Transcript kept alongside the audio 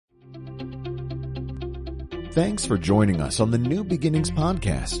Thanks for joining us on the New Beginnings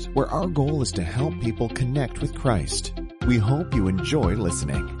podcast, where our goal is to help people connect with Christ. We hope you enjoy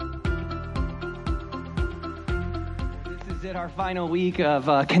listening. This is our final week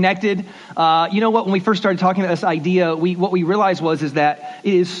of Connected. You know what? When we first started talking about this idea, what we realized is that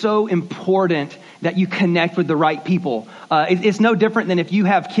it is so important that you connect with the right people. It's no different than if you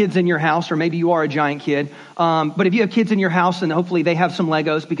have kids in your house, or maybe you are a giant kid. But if you have kids in your house, and hopefully they have some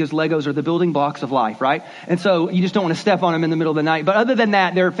Legos, because Legos are the building blocks of life, right? And so you just don't want to step on them in the middle of the night. But other than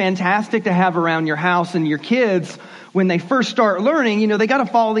that, they're fantastic to have around your house. And your kids, when they first start learning, they got to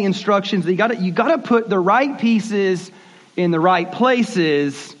follow the instructions. You got to put the right pieces in the right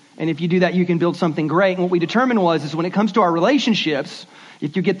places. And if you do that, you can build something great. And what we determined is when it comes to our relationships,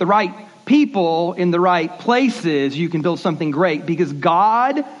 if you get the right people in the right places, you can build something great, because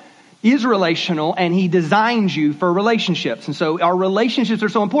God is relational and he designed you for relationships. And so our relationships are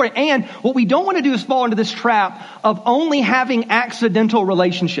so important. And what we don't want to do is fall into this trap of only having accidental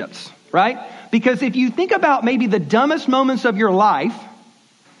relationships, right? Because if you think about maybe the dumbest moments of your life,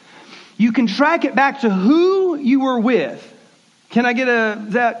 you can track it back to who you were with. Can I get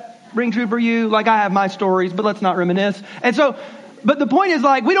does that ring true for you? Like, I have my stories, but let's not reminisce. But the point is,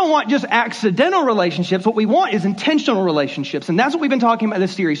 we don't want just accidental relationships. What we want is intentional relationships. And that's what we've been talking about in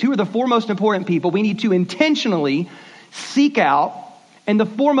this series. Who are the four most important people we need to intentionally seek out, and the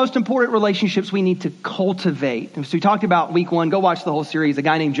four most important relationships we need to cultivate. And so we talked about week 1. Go watch the whole series. A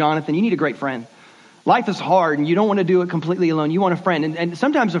guy named Jonathan. You need a great friend. Life is hard, and you don't want to do it completely alone. You want a friend. And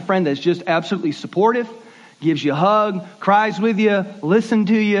sometimes a friend that's just absolutely supportive, gives you a hug, cries with you, listen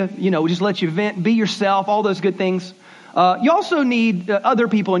to you, just let you vent, be yourself, all those good things. You also need other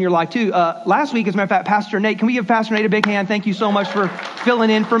people in your life too. Last week, as a matter of fact, Pastor Nate, can we give Pastor Nate a big hand? Thank you so much for filling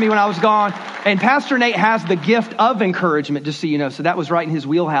in for me when I was gone. And Pastor Nate has the gift of encouragement, just so you know. So that was right in his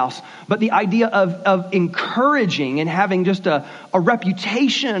wheelhouse. But the idea of encouraging and having just a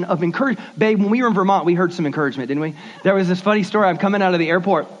reputation of encouragement. Babe, when we were in Vermont, we heard some encouragement, didn't we? There was this funny story. I'm coming out of the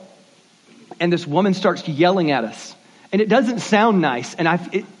airport, and this woman starts yelling at us. And it doesn't sound nice. And I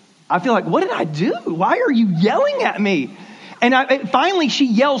feel like, what did I do? Why are you yelling at me? And finally, she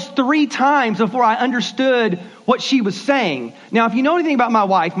yells 3 times before I understood what she was saying. Now, if you know anything about my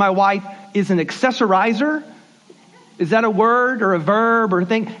wife is an accessorizer. Is that a word or a verb or a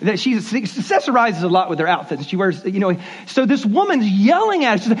thing? That she accessorizes a lot with her outfits. She wears, So this woman's yelling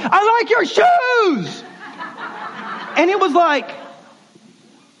at us. She's like, I like your shoes. And it was like,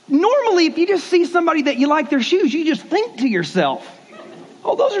 normally, if you just see somebody that you like their shoes, you just think to yourself,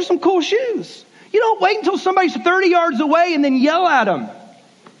 oh, those are some cool shoes. You don't wait until somebody's 30 yards away and then yell at them.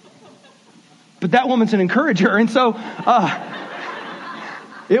 But that woman's an encourager. And so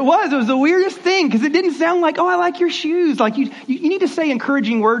it was the weirdest thing, because it didn't sound like, oh, I like your shoes. Like you need to say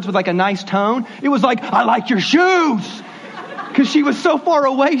encouraging words with like a nice tone. It was like, I like your shoes. Because she was so far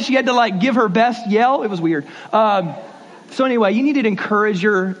away, she had to give her best yell. It was weird. So anyway, you need an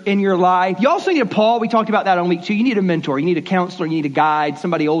encourager in your life. You also need a Paul. We talked about that on week 2. You need a mentor. You need a counselor. You need a guide,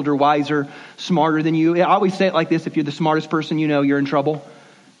 somebody older, wiser, smarter than you. I always say it like this. If you're the smartest person, you're in trouble.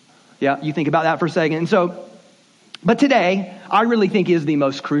 Yeah, you think about that for a second. But today, I really think is the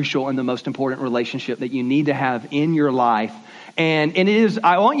most crucial and the most important relationship that you need to have in your life. And it is,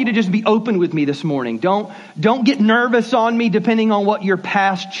 I want you to just be open with me this morning. Don't get nervous on me depending on what your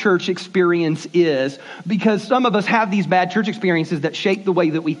past church experience is, because some of us have these bad church experiences that shape the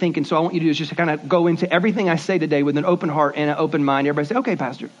way that we think. And so I want you to do is just kind of go into everything I say today with an open heart and an open mind. Everybody say, okay,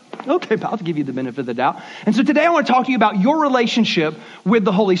 Pastor. Okay, I'll give you the benefit of the doubt. And so today I want to talk to you about your relationship with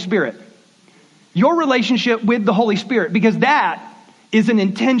the Holy Spirit. Your relationship with the Holy Spirit, because that is an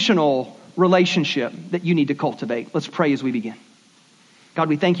intentional relationship that you need to cultivate. Let's pray as we begin. God,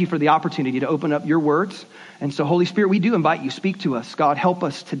 we thank you for the opportunity to open up your words. And so, Holy Spirit, we do invite you, speak to us. God, help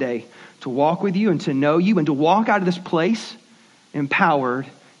us today to walk with you and to know you and to walk out of this place empowered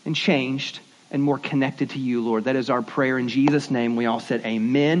and changed and more connected to you, Lord. That is our prayer in Jesus' name. We all said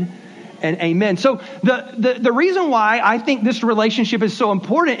amen and amen. So the reason why I think this relationship is so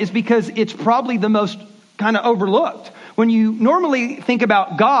important is because it's probably the most kind of overlooked. When you normally think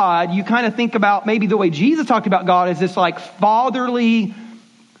about God, you kind of think about maybe the way Jesus talked about God as this fatherly,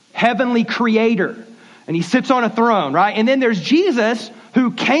 heavenly creator. And he sits on a throne, right? And then there's Jesus,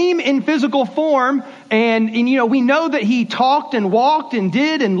 who came in physical form. And we know that he talked and walked and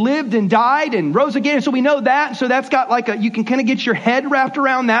did and lived and died and rose again. So we know that. So that's got you can kind of get your head wrapped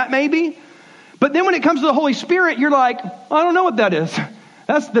around that maybe. But then when it comes to the Holy Spirit, you're like, I don't know what that is.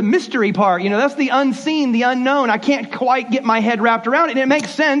 That's the mystery part. That's the unseen, the unknown. I can't quite get my head wrapped around it. And it makes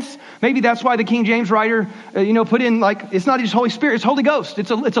sense. Maybe that's why the King James writer, put in it's not just Holy Spirit, it's Holy Ghost.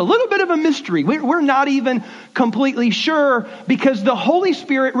 It's a little bit of a mystery. We're not even completely sure, because the Holy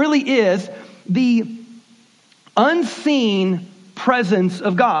Spirit really is the unseen presence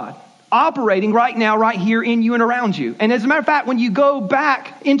of God, operating right now, right here in you and around you. And as a matter of fact, when you go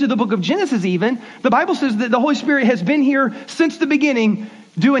back into the book of Genesis even, the Bible says that the Holy Spirit has been here since the beginning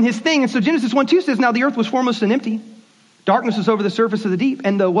doing his thing. And so Genesis 1:2 says, now the earth was formless and empty. Darkness was over the surface of the deep.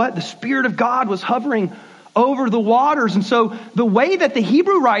 And the Spirit of God was hovering over the waters. And so the way that the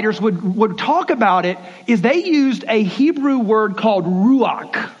Hebrew writers would talk about it is they used a Hebrew word called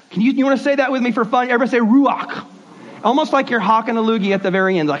ruach. You want to say that with me for fun? Everybody say ruach. Almost like you're hawking a loogie at the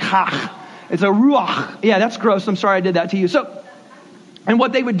very end, like ha. It's a ruach. Yeah, that's gross. I'm sorry I did that to you. And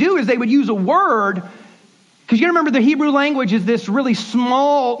what they would do is they would use a word, because you remember the Hebrew language is this really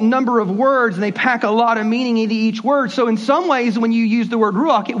small number of words, and they pack a lot of meaning into each word. So in some ways, when you use the word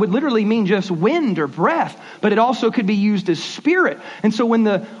ruach, it would literally mean just wind or breath, but it also could be used as spirit. And so when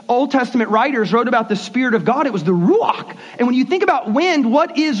the Old Testament writers wrote about the Spirit of God, it was the ruach. And when you think about wind,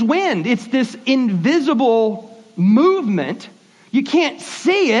 what is wind? It's this invisible movement. You can't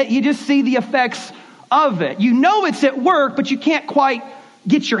see it, you just see the effects of it. You know it's at work, but you can't quite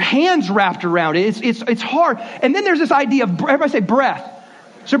get your hands wrapped around it. It's hard. And then there's this idea of, everybody say breath.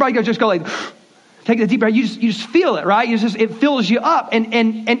 So everybody just go like, take a deep breath. You just feel it, right? It fills you up. And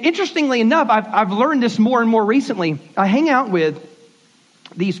interestingly enough, I've learned this more and more recently. I hang out with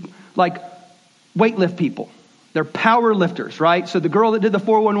these like weightlift people. They're power lifters, right? So the girl that did the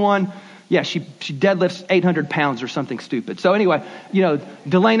 411, yeah, she deadlifts 800 pounds or something stupid. So anyway,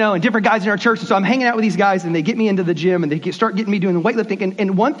 Delano and different guys in our church. And so I'm hanging out with these guys, and they get me into the gym, and they start getting me doing the weightlifting.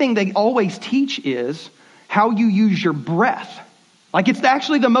 And one thing they always teach is how you use your breath. Like, it's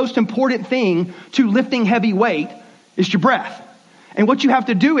actually the most important thing to lifting heavy weight is your breath. And what you have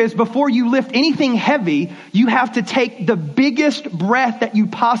to do is, before you lift anything heavy, you have to take the biggest breath that you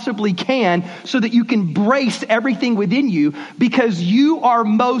possibly can so that you can brace everything within you, because you are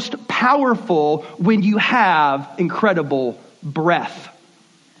most powerful when you have incredible breath.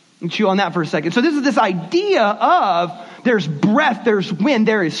 And chew on that for a second. So this is this idea of there's breath, there's wind,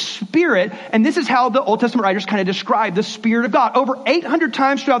 there is spirit. And this is how the Old Testament writers kind of describe the Spirit of God. Over 800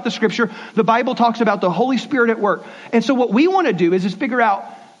 times throughout the scripture, the Bible talks about the Holy Spirit at work. And so what we want to do is figure out,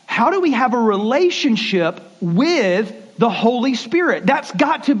 how do we have a relationship with the Holy Spirit? That's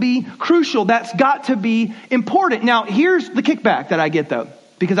got to be crucial. That's got to be important. Now, here's the kickback that I get, though,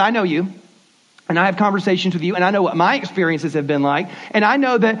 because I know you. And I have conversations with you, and I know what my experiences have been like. And I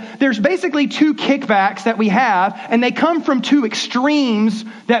know that there's basically two kickbacks that we have, and they come from two extremes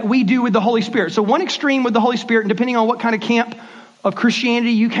that we do with the Holy Spirit. So one extreme with the Holy Spirit, and depending on what kind of camp of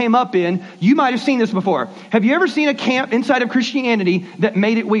Christianity you came up in, you might have seen this before. Have you ever seen a camp inside of Christianity that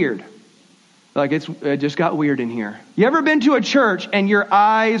made it weird? Like, it just got weird in here. You ever been to a church and your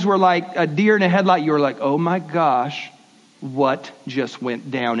eyes were like a deer in a headlight? You were like, oh my gosh, what just went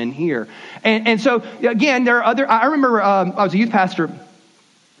down in here? And so, again, there are other... I remember I was a youth pastor,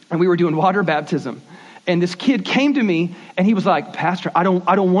 and we were doing water baptism. And this kid came to me, and he was like, Pastor, I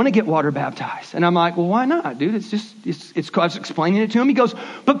don't want to get water baptized. And I'm like, well, why not, dude? I was explaining it to him. He goes,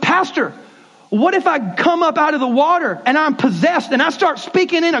 but Pastor, what if I come up out of the water, and I'm possessed, and I start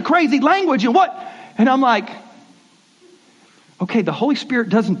speaking in a crazy language, and what? And I'm like, okay, the Holy Spirit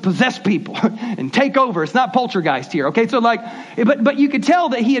doesn't possess people and take over. It's not poltergeist here, okay? So but you could tell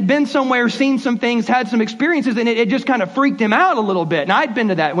that he had been somewhere, seen some things, had some experiences, and it just kind of freaked him out a little bit. And I'd been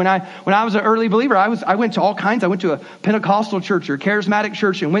to that when I was an early believer. I went to all kinds. I went to a Pentecostal church or a charismatic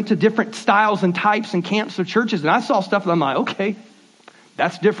church, and went to different styles and types and camps of churches. And I saw stuff, and I'm like, okay,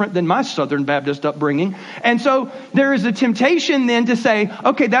 that's different than my Southern Baptist upbringing. And so there is a temptation then to say,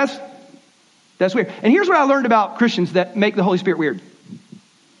 okay, that's weird. And here's what I learned about Christians that make the Holy Spirit weird.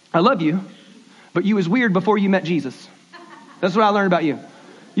 I love you, but you was weird before you met Jesus. That's what I learned about you.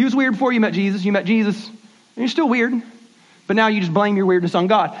 You was weird before you met Jesus. You met Jesus, and you're still weird. But now you just blame your weirdness on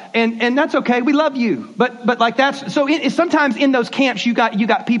God. And that's okay. We love you. But like that's... So sometimes in those camps, you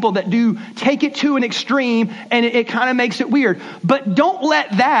got people that do take it to an extreme, and it kind of makes it weird. But don't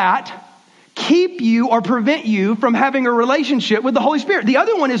let that keep you or prevent you from having a relationship with the Holy Spirit. The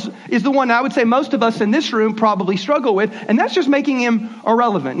other one is the one I would say most of us in this room probably struggle with, and that's just making him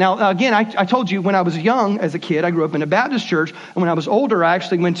irrelevant. Now, again, I told you when I was young as a kid, I grew up in a Baptist church, and when I was older, I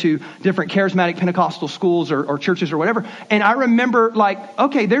actually went to different charismatic Pentecostal schools or churches or whatever, and I remember like,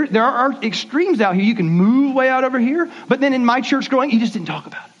 okay, there are extremes out here. You can move way out over here, but then in my church growing, you just didn't talk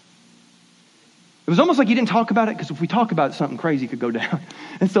about it. It was almost like he didn't talk about it, because if we talk about it, something crazy could go down.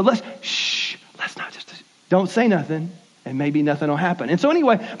 And so let's not just, don't say nothing, and maybe nothing will happen. And so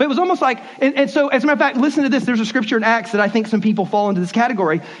anyway, but it was almost like, and so as a matter of fact, listen to this. There's a scripture in Acts that I think some people fall into this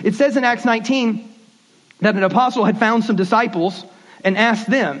category. It says in Acts 19 that an apostle had found some disciples and asked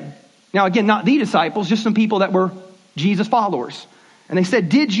them, now again, not the disciples, just some people that were Jesus followers. And they said,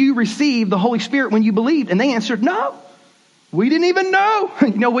 did you receive the Holy Spirit when you believed? And they answered, no. We didn't even know.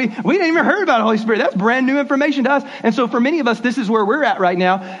 We didn't even heard about the Holy Spirit. That's brand new information to us. And so for many of us, this is where we're at right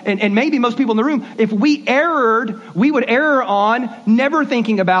now. And maybe most people in the room, if we erred, we would err on never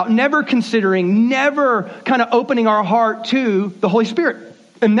thinking about, never considering, never kind of opening our heart to the Holy Spirit.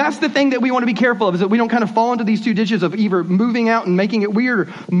 And that's the thing that we want to be careful of, is that we don't kind of fall into these two ditches of either moving out and making it weird,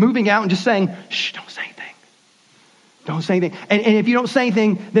 or moving out and just saying, shh, don't say anything. Don't say anything. And if you don't say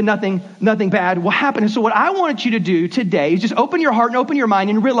anything, then nothing bad will happen. And so what I want you to do today is just open your heart and open your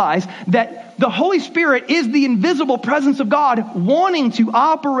mind and realize that the Holy Spirit is the invisible presence of God wanting to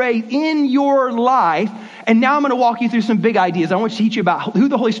operate in your life. And now I'm going to walk you through some big ideas. I want to teach you about who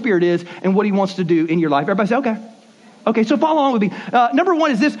the Holy Spirit is and what he wants to do in your life. Everybody say, okay. Okay, so follow along with me. Number one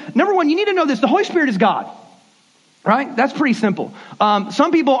is this. Number one, you need to know this. The Holy Spirit is God. Right? That's pretty simple.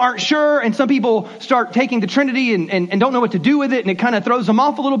 Some people aren't sure, and some people start taking the Trinity and don't know what to do with it, and it kind of throws them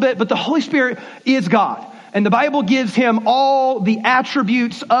off a little bit, but the Holy Spirit is God. And the Bible gives him all the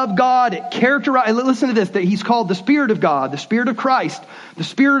attributes of God. It characterizes, listen to this, that he's called the Spirit of God, the Spirit of Christ, the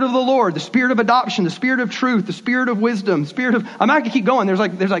Spirit of the Lord, the Spirit of adoption, the Spirit of truth, the Spirit of wisdom, Spirit of, I'm not going to keep going. There's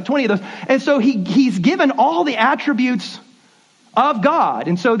like 20 of those. And so he's given all the attributes of God.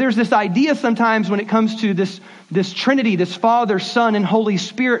 And so there's this idea sometimes when it comes to this Trinity, this Father, Son, and Holy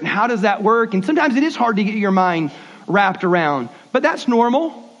Spirit, and how does that work? And sometimes it is hard to get your mind wrapped around, but that's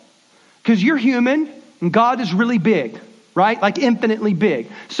normal, because you're human and God is really big, right? Like infinitely big.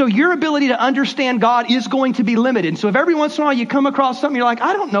 So your ability to understand God is going to be limited. So if every once in a while you come across something, you're like,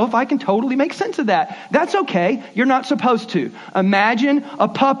 I don't know if I can totally make sense of that. That's okay. You're not supposed to. Imagine a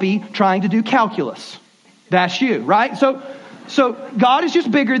puppy trying to do calculus. That's you, right? So God is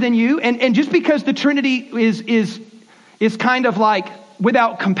just bigger than you, and just because the Trinity is kind of like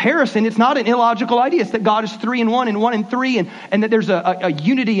without comparison, it's not an illogical idea. It's that God is 3 in 1 and 1 in 3, and that there's a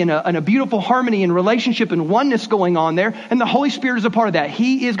unity and a beautiful harmony and relationship and oneness going on there, and the Holy Spirit is a part of that.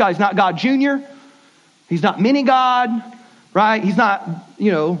 He is God. He's not God Jr. He's not mini God, right? He's not,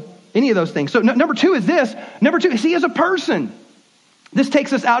 any of those things. So number two is this. Number two is he is a person. This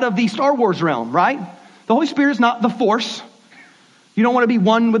takes us out of the Star Wars realm, right? The Holy Spirit is not the Force. You don't want to be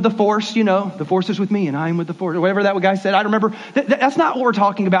one with the Force, the Force is with me and I am with the Force, or whatever that guy said. I don't remember. That's not what we're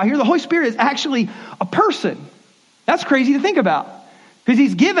talking about here. The Holy Spirit is actually a person. That's crazy to think about, because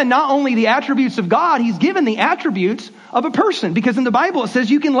he's given not only the attributes of God, he's given the attributes of a person, because in the Bible it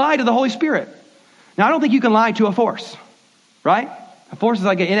says you can lie to the Holy Spirit. Now, I don't think you can lie to a force, right? A force is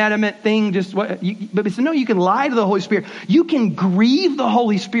like an inanimate thing, but no, you can lie to the Holy Spirit. You can grieve the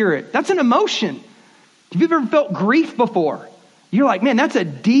Holy Spirit. That's an emotion. Have you ever felt grief before? You're like, man, that's a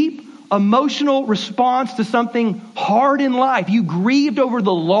deep emotional response to something hard in life. You grieved over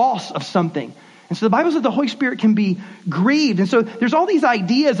the loss of something. And so the Bible says the Holy Spirit can be grieved. And so there's all these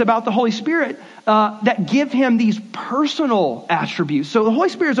ideas about the Holy Spirit that give him these personal attributes. So the Holy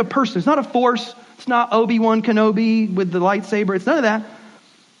Spirit is a person. It's not a force. It's not Obi-Wan Kenobi with the lightsaber. It's none of that.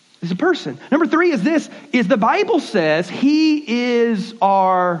 It's a person. Number three is this, is the Bible says he is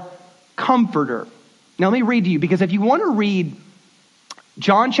our comforter. Now let me read to you, because if you want to read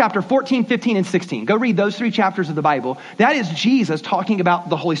John chapter 14, 15, and 16. Go read those 3 chapters of the Bible. That is Jesus talking about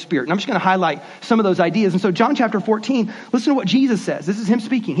the Holy Spirit. And I'm just going to highlight some of those ideas. And so John chapter 14, listen to what Jesus says. This is him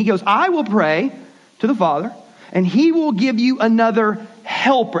speaking. He goes, I will pray to the Father, and he will give you another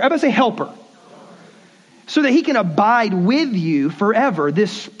helper. Everybody say helper. So that he can abide with you forever.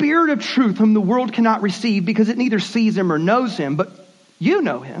 This Spirit of truth whom the world cannot receive, because it neither sees him or knows him. But you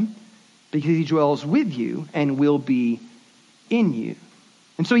know him, because he dwells with you and will be in you.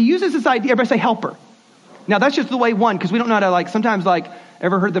 And so he uses this idea, everybody say helper. Now that's just the way one, because we don't know how to sometimes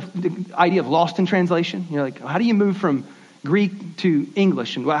ever heard the idea of lost in translation? You're like, how do you move from Greek to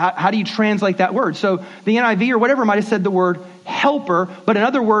English? And how do you translate that word? So the NIV or whatever might have said the word helper, but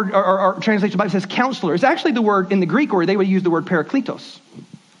another word or translation Bible says counselor. It's actually the word in the Greek word, they would use the word parakletos.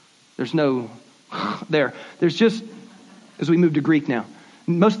 There's no there. There's just, as we move to Greek now.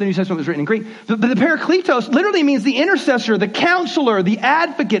 Most of the New Testament was written in Greek. But the parakletos literally means the intercessor, the counselor, the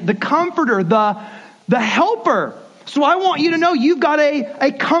advocate, the comforter, the helper. So I want you to know you've got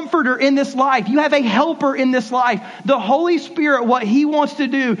a comforter in this life. You have a helper in this life. The Holy Spirit, what he wants to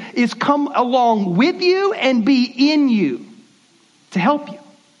do is come along with you and be in you to help you.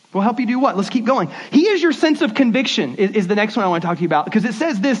 Will help you do what? Let's keep going. He is your sense of conviction is the next one I want to talk to you about, because it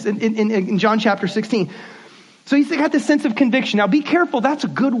says this in John chapter 16. So he's got this sense of conviction. Now be careful. That's a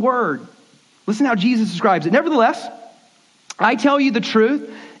good word. Listen how Jesus describes it. Nevertheless, I tell you the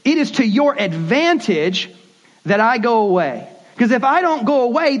truth. It is to your advantage that I go away. Because if I don't go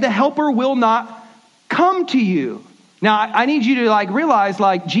away, the helper will not come to you. Now I need you to realize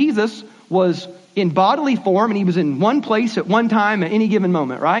Jesus was in bodily form, and he was in one place at one time at any given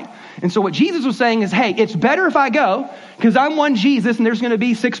moment, right? And so what Jesus was saying is, hey, it's better if I go, because I'm one Jesus, and there's going to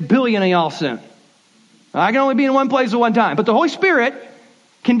be 6 billion of y'all soon. I can only be in one place at one time. But the Holy Spirit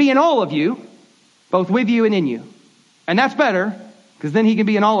can be in all of you, both with you and in you. And that's better, because then he can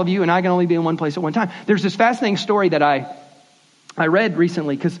be in all of you, and I can only be in one place at one time. There's this fascinating story that I read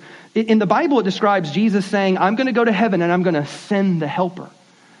recently, because in the Bible it describes Jesus saying, I'm going to go to heaven, and I'm going to send the helper.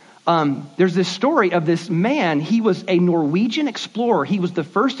 There's this story of this man. He was a Norwegian explorer. He was the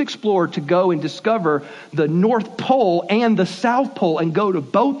first explorer to go and discover the North Pole and the South Pole and go to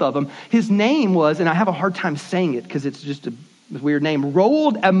both of them. His name was, and I have a hard time saying it because it's just a weird name,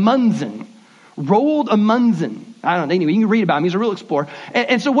 Roald Amundsen. Roald Amundsen. I don't know. Anyway, you can read about him. He's a real explorer.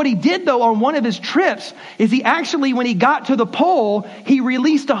 And so what he did, though, on one of his trips is he actually, when he got to the pole, he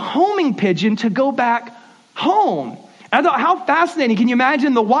released a homing pigeon to go back home. I thought, how fascinating. Can you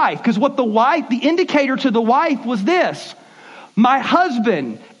imagine the wife? Because the indicator to the wife was this: my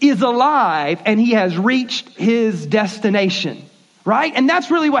husband is alive and he has reached his destination, right? And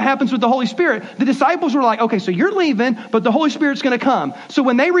that's really what happens with the Holy Spirit. The disciples were like, okay, so you're leaving, but the Holy Spirit's going to come. So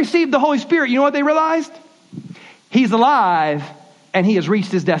when they received the Holy Spirit, you know what they realized? He's alive and he has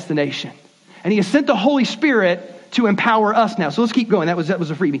reached his destination. And he has sent the Holy Spirit to empower us now. So let's keep going. That was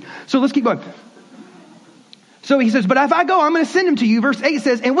a freebie. So let's keep going. So he says, but if I go, I'm going to send him to you. Verse 8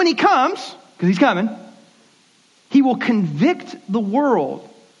 says, and when he comes, because he's coming, he will convict the world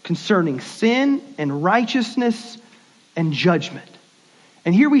concerning sin and righteousness and judgment.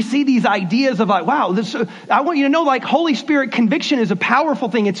 And here we see these ideas of wow, I want you to know Holy Spirit conviction is a powerful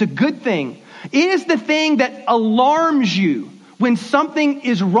thing. It's a good thing. It is the thing that alarms you when something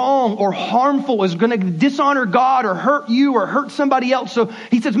is wrong or harmful, is going to dishonor God or hurt you or hurt somebody else. So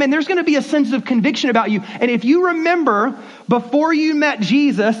he says, man, there's going to be a sense of conviction about you. And if you remember before you met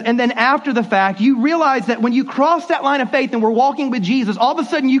Jesus and then after the fact, you realize that when you crossed that line of faith and were walking with Jesus, all of a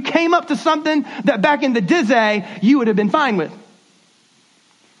sudden you came up to something that back in the day you would have been fine with.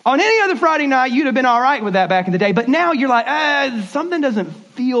 On any other Friday night, you'd have been all right with that back in the day. But now you're like, something doesn't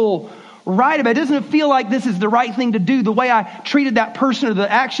feel right about it. It doesn't feel like this is the right thing to do. The way I treated that person or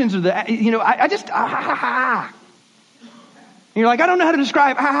the actions or I just, And you're like, I don't know how to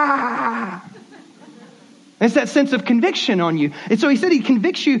describe, It's that sense of conviction on you. And so he said he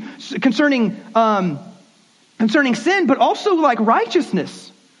convicts you concerning sin, but also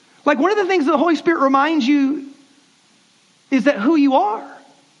righteousness. One of the things that the Holy Spirit reminds you is that who you are.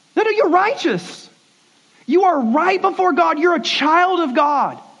 No, you're righteous. You are right before God. You're a child of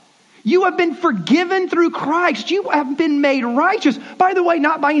God. You have been forgiven through Christ. You have been made righteous. By the way,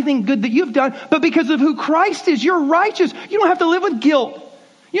 not by anything good that you've done, but because of who Christ is. You're righteous. You don't have to live with guilt.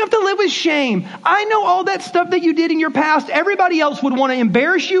 You don't have to live with shame. I know all that stuff that you did in your past. Everybody else would want to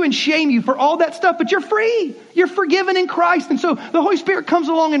embarrass you and shame you for all that stuff, but you're free. You're forgiven in Christ. And so the Holy Spirit comes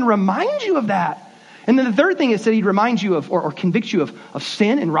along and reminds you of that. And then the third thing is that he'd remind you of or convict you of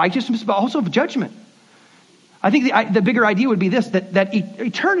sin and righteousness, but also of judgment. I think the bigger idea would be this, that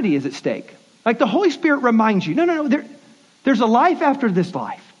eternity is at stake. The Holy Spirit reminds you, no, there's a life after this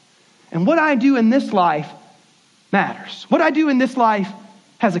life. And what I do in this life matters. What I do in this life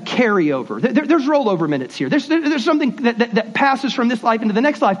has a carryover. There's rollover minutes here. There's something that passes from this life into the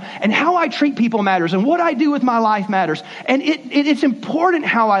next life. And how I treat people matters. And what I do with my life matters. And it's important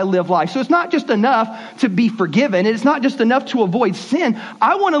how I live life. So it's not just enough to be forgiven. It's not just enough to avoid sin.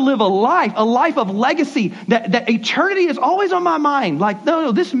 I want to live a life of legacy. That eternity is always on my mind.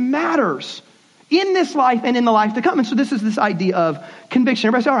 No, this matters in this life and in the life to come. And so this is this idea of conviction.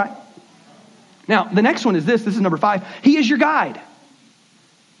 Everybody say, all right. Now, the next one is this. This is number 5. He is your guide.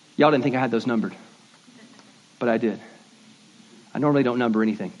 Y'all didn't think I had those numbered, but I did. I normally don't number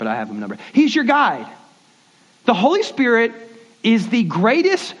anything, but I have them numbered. He's your guide. The Holy Spirit is the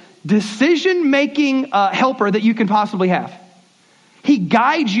greatest decision-making helper that you can possibly have. He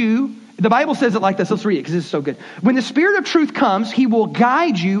guides you. The Bible says it like this. Let's read it because this is so good. When the Spirit of truth comes, he will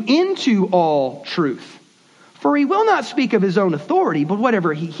guide you into all truth. For he will not speak of his own authority, but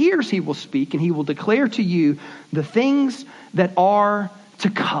whatever he hears, he will speak, and he will declare to you the things that are to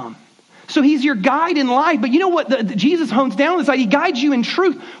come. So he's your guide in life. But you know what? Jesus hones down on this idea. He guides you in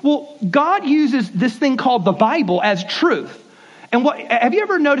truth. Well, God uses this thing called the Bible as truth. And have you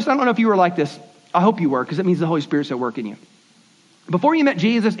ever noticed, I don't know if you were like this. I hope you were, because it means the Holy Spirit's at work in you. Before you met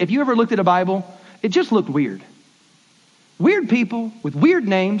Jesus, if you ever looked at a Bible, it just looked weird. Weird people with weird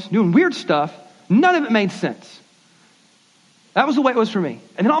names, doing weird stuff. None of it made sense. That was the way it was for me.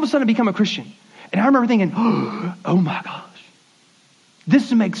 And then all of a sudden I become a Christian. And I remember thinking, oh my gosh,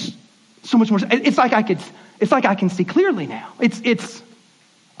 this makes so much more sense. It's like I can see clearly now.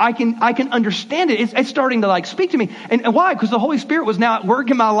 I can understand it. It's starting to like speak to me. And why? Because the Holy Spirit was now at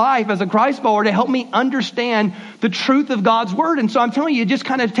work in my life as a Christ follower to help me understand the truth of God's word. And so I'm telling you, it just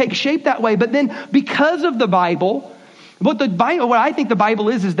kind of takes shape that way. But then because of the Bible, what I think the Bible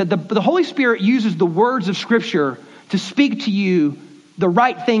is that the Holy Spirit uses the words of Scripture to speak to you the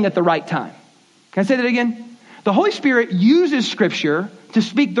right thing at the right time. Can I say that again? The Holy Spirit uses Scripture to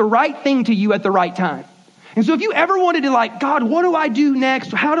speak the right thing to you at the right time. And so if you ever wanted to like, God, what do I do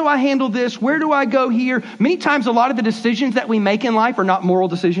next? How do I handle this? Where do I go here? Many times a lot of the decisions that we make in life are not moral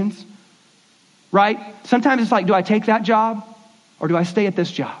decisions, right? Sometimes it's like, do I take that job or do I stay at this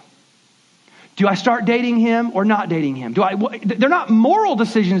job? Do I start dating him or not dating him? They're not moral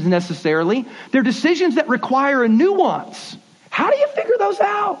decisions necessarily. They're decisions that require a nuance. How do you figure those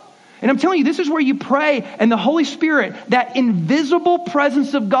out? And I'm telling you, this is where you pray and the Holy Spirit, that invisible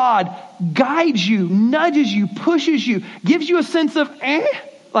presence of God, guides you, nudges you, pushes you, gives you a sense of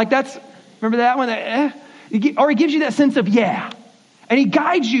like that's, remember that one? Or he gives you that sense of yeah. And he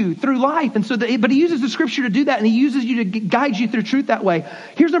guides you through life. And so, but he uses the Scripture to do that, and he uses you to guide you through truth that way.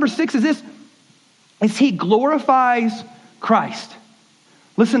 Here's number 6 is this, is he glorifies Christ.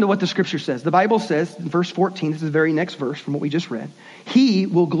 Listen to what the Scripture says. The Bible says in verse 14, this is the very next verse from what we just read. He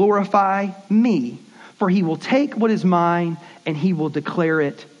will glorify me, for he will take what is mine and he will declare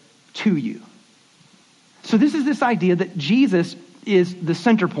it to you. So this is this idea that Jesus is the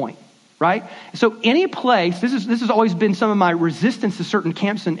center point, right? So any place, this has always been some of my resistance to certain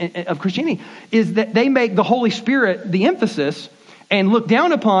camps of Christianity, is that they make the Holy Spirit the emphasis and look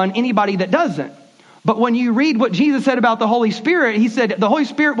down upon anybody that doesn't. But when you read what Jesus said about the Holy Spirit, he said the Holy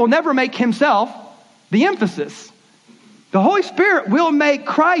Spirit will never make himself the emphasis. The Holy Spirit will make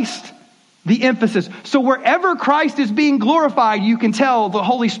Christ the emphasis. So wherever Christ is being glorified, you can tell the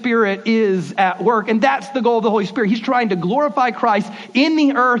Holy Spirit is at work. And that's the goal of the Holy Spirit. He's trying to glorify Christ in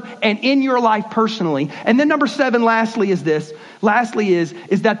the earth and in your life personally. And then number 7, lastly, is this. Lastly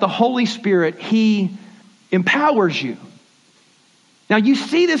is that the Holy Spirit, he empowers you. Now you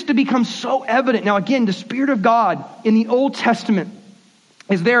see this to become so evident. Now again, the Spirit of God in the Old Testament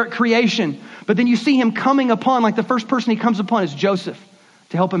is there at creation. But then you see him coming upon, like the first person he comes upon is Joseph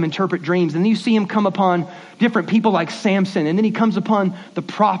to help him interpret dreams. And then you see him come upon different people like Samson. And then he comes upon the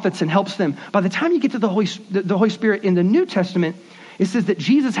prophets and helps them. By the time you get to the Holy Spirit in the New Testament, it says that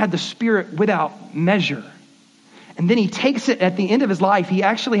Jesus had the Spirit without measure. And then he takes it at the end of his life. He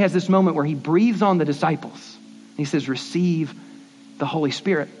actually has this moment where he breathes on the disciples. He says, receive the Holy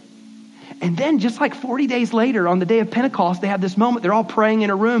Spirit. And then just like 40 days later on the day of Pentecost, they have this moment. They're all praying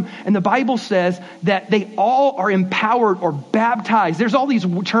in a room. And the Bible says that they all are empowered or baptized. There's all these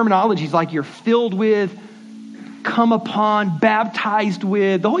terminologies like you're filled with, come upon, baptized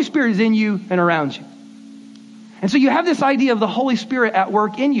with. The Holy Spirit is in you and around you. And so you have this idea of the Holy Spirit at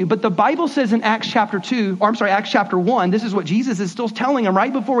work in you. But the Bible says in Acts chapter 1, this is what Jesus is still telling them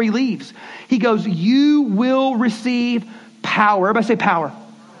right before he leaves. He goes, you will receive power. Everybody say power.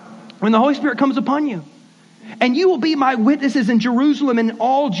 When the Holy Spirit comes upon you. And you will be my witnesses in Jerusalem and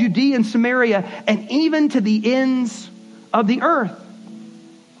all Judea and Samaria and even to the ends of the earth.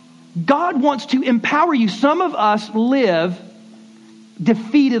 God wants to empower you. Some of us live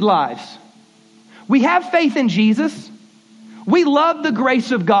defeated lives. We have faith in Jesus. We love the grace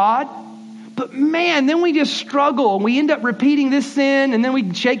of God. But man, then we just struggle and we end up repeating this sin and then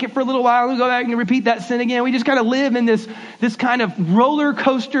we shake it for a little while and we go back and repeat that sin again. We just kind of live in this kind of roller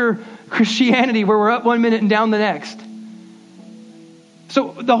coaster Christianity where we're up one minute and down the next.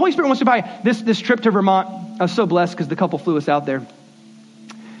 So the Holy Spirit wants to buy this trip to Vermont. I was so blessed because the couple flew us out there.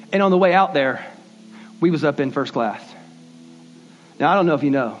 And on the way out there, we was up in first class. Now, I don't know if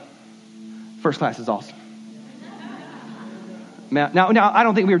you know, first class is awesome. Now, I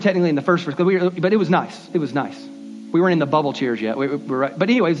don't think we were technically in the first class, but it was nice. It was nice. We weren't in the bubble chairs yet. We were right. But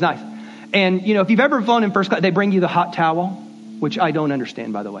anyway, it was nice. And, if you've ever flown in first class, they bring you the hot towel, which I don't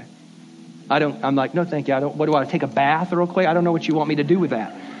understand, by the way. I'm like, no, thank you. What do I take a bath real quick? I don't know what you want me to do with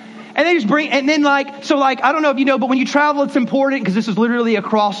that. And they just bring, and then I don't know if you know, but when you travel, it's important because this is literally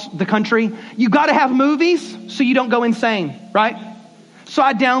across the country. You got to have movies so you don't go insane, right? So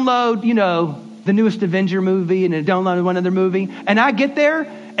I download, the newest Avenger movie and I downloaded one other movie. And I get there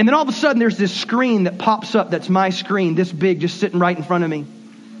And then all of a sudden there's this screen that pops up that's my screen, this big, just sitting right in front of me.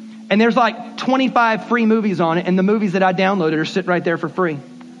 And there's like 25 free movies on it, and the movies that I downloaded are sitting right there for free.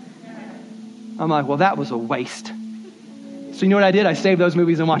 I'm like, well, that was a waste. So you know what I did? I saved those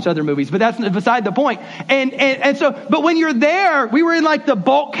movies and watched other movies, but that's beside the point. And so, but when you're there, we were in like the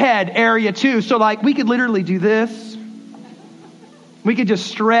bulkhead area too. So like we could literally do this. We could just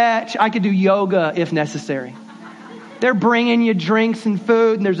stretch. I could do yoga if necessary. They're bringing you drinks and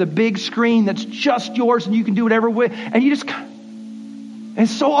food, and there's a big screen that's just yours, and you can do whatever with. And you just,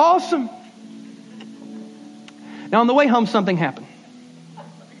 it's so awesome. Now on the way home, something happened.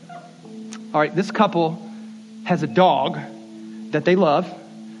 All right, this couple has a dog that they love,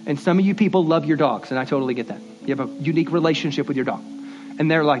 and some of you people love your dogs, and I totally get that. You have a unique relationship with your dog, and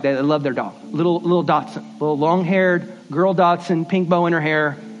they're like that. They love their dog. Little Dotson, little long-haired girl Dotson, pink bow in her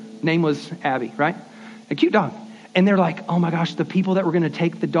hair. Name was Abby, right? A cute dog. And they're like, oh my gosh, the people that were going to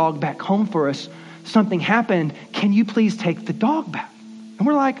take the dog back home for us, something happened. Can you please take the dog back? And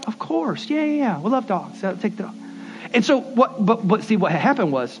we're like, of course, yeah. We love dogs. So take the dog. And so what had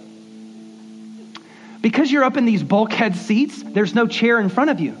happened was, because you're up in these bulkhead seats, there's no chair in front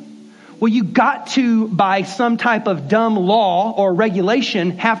of you. Well, you got to, by some type of dumb law or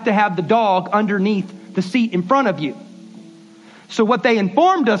regulation, have to have the dog underneath the seat in front of you. So what they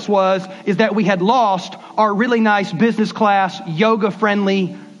informed us is that we had lost our really nice business class,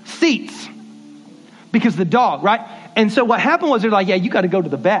 yoga-friendly seats because the dog, right? And so what happened was they're like, yeah, you got to go to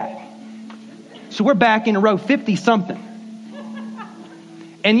the back. So we're back in row 50-something.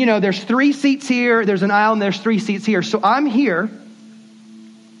 And, you know, there's 3 seats here. There's an aisle, and there's 3 seats here. So I'm here,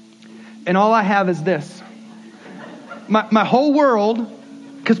 and all I have is this. My whole world,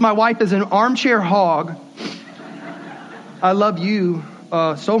 because my wife is an armchair hog. I love you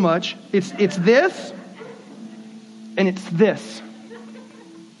so much. It's this, and it's this.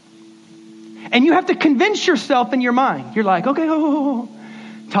 And you have to convince yourself in your mind. You're like, okay,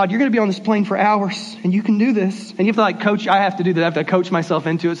 Todd, you're going to be on this plane for hours, and you can do this. And you have to like coach. I have to do that. I have to coach myself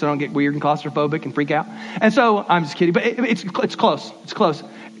into it so I don't get weird and claustrophobic and freak out. And so I'm just kidding, but it's close. It's close.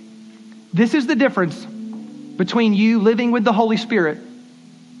 This is the difference between you living with the Holy Spirit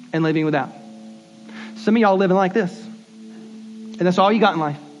and living without. Some of y'all living like this. And that's all you got in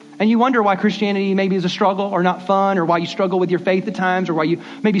life. And you wonder why Christianity maybe is a struggle or not fun, or why you struggle with your faith at times, or why you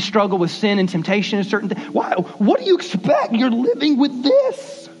maybe struggle with sin and temptation and certain things. Why? What do you expect? You're living with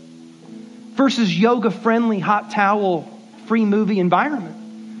this versus yoga-friendly, hot towel, free movie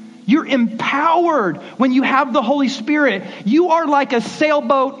environment. You're empowered when you have the Holy Spirit. You are like a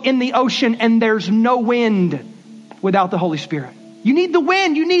sailboat in the ocean, and there's no wind without the Holy Spirit. You need the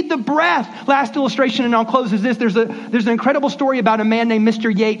wind. You need the breath. Last illustration, and I'll close, is this. There's an incredible story about a man named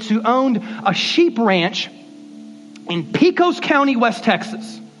Mr. Yates who owned a sheep ranch in Pecos County, West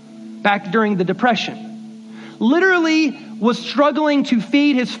Texas, back during the Depression. Literally was struggling to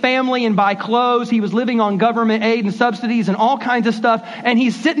feed his family and buy clothes. He was living on government aid and subsidies and all kinds of stuff. And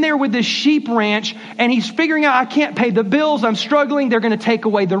he's sitting there with this sheep ranch, and he's figuring out, I can't pay the bills. I'm struggling. They're going to take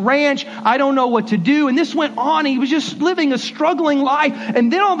away the ranch. I don't know what to do. And this went on. He was just living a struggling life.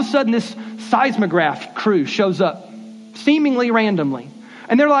 And then all of a sudden, this seismograph crew shows up, seemingly randomly.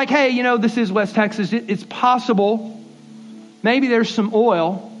 And they're like, hey, you know, this is West Texas. It's possible. Maybe there's some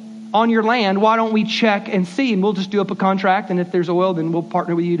oil on your land. Why don't we check and see? And we'll just do up a contract. And if there's oil, then we'll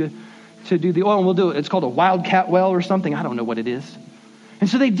partner with you to do the oil. And we'll do it. It's called a wildcat well or something. I don't know what it is. And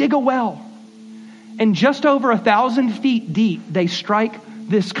so they dig a well. And just over 1,000 feet deep, they strike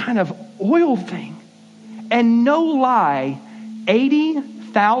this kind of oil thing. And no lie,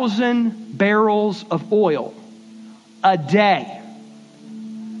 80,000 barrels of oil a day.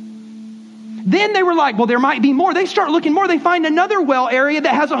 Then they were like, well, there might be more. They start looking more. They find another well area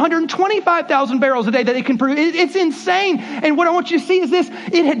that has 125,000 barrels a day that they can produce. It's insane. And what I want you to see is this.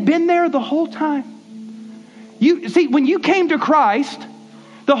 It had been there the whole time. You see, when you came to Christ,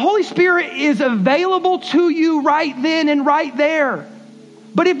 the Holy Spirit is available to you right then and right there.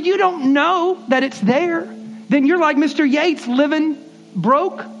 But if you don't know that it's there, then you're like Mr. Yates, living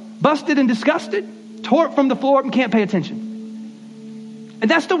broke, busted, and disgusted, tore it from the floor up and can't pay attention. And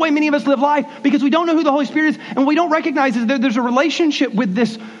that's the way many of us live life, because we don't know who the Holy Spirit is, and we don't recognize that there's a relationship with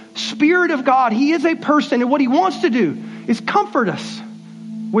this Spirit of God. He is a person, and what he wants to do is comfort us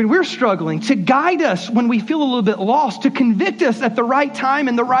when we're struggling, to guide us when we feel a little bit lost, to convict us at the right time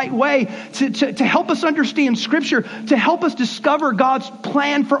in the right way, to help us understand Scripture, to help us discover God's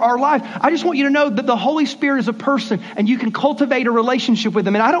plan for our life. I just want you to know that the Holy Spirit is a person, and you can cultivate a relationship with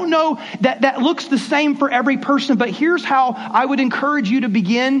him. And I don't know that looks the same for every person, but here's how I would encourage you to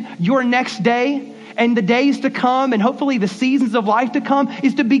begin your next day. and the days to come and hopefully the seasons of life to come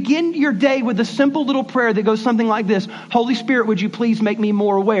is to begin your day with a simple little prayer that goes something like this. Holy Spirit, would you please make me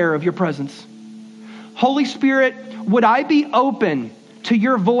more aware of your presence? Holy Spirit, would I be open to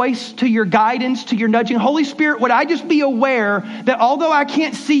your voice, to your guidance, to your nudging? Holy Spirit, would I just be aware that although I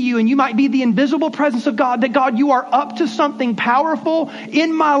can't see you and you might be the invisible presence of God, that God, you are up to something powerful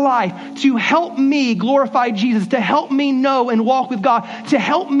in my life to help me glorify Jesus, to help me know and walk with God, to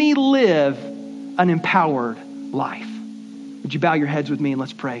help me live an empowered life. Would you bow your heads with me and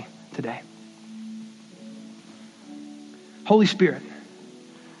let's pray today? Holy Spirit,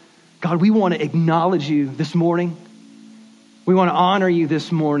 God, we want to acknowledge you this morning. We want to honor you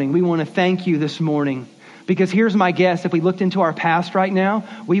this morning. We want to thank you this morning. Because here's my guess, if we looked into our past right now,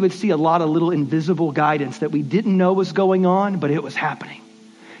 we would see a lot of little invisible guidance that we didn't know was going on, but it was happening.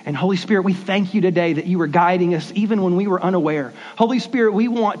 And Holy Spirit, we thank you today that you were guiding us even when we were unaware. Holy Spirit, we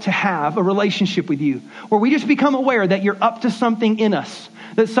want to have a relationship with you where we just become aware that you're up to something in us.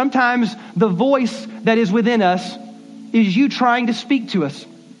 That sometimes the voice that is within us is you trying to speak to us.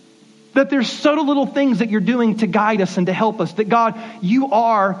 That there's subtle little things that you're doing to guide us and to help us. That God, you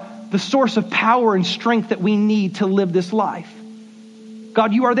are the source of power and strength that we need to live this life.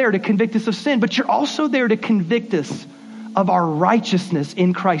 God, you are there to convict us of sin, but you're also there to convict us of our righteousness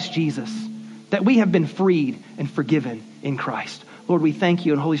in Christ Jesus. That we have been freed and forgiven in Christ. Lord, we thank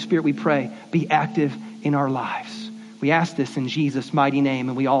you, and Holy Spirit, we pray, be active in our lives. We ask this in Jesus' mighty name,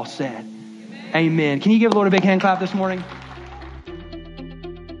 and we all said, Amen. Can you give the Lord a big hand clap this morning?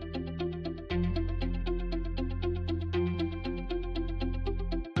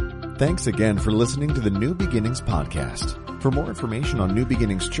 Thanks again for listening to the New Beginnings podcast. For more information on New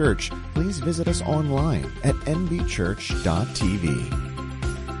Beginnings Church, please visit us online at nbchurch.tv.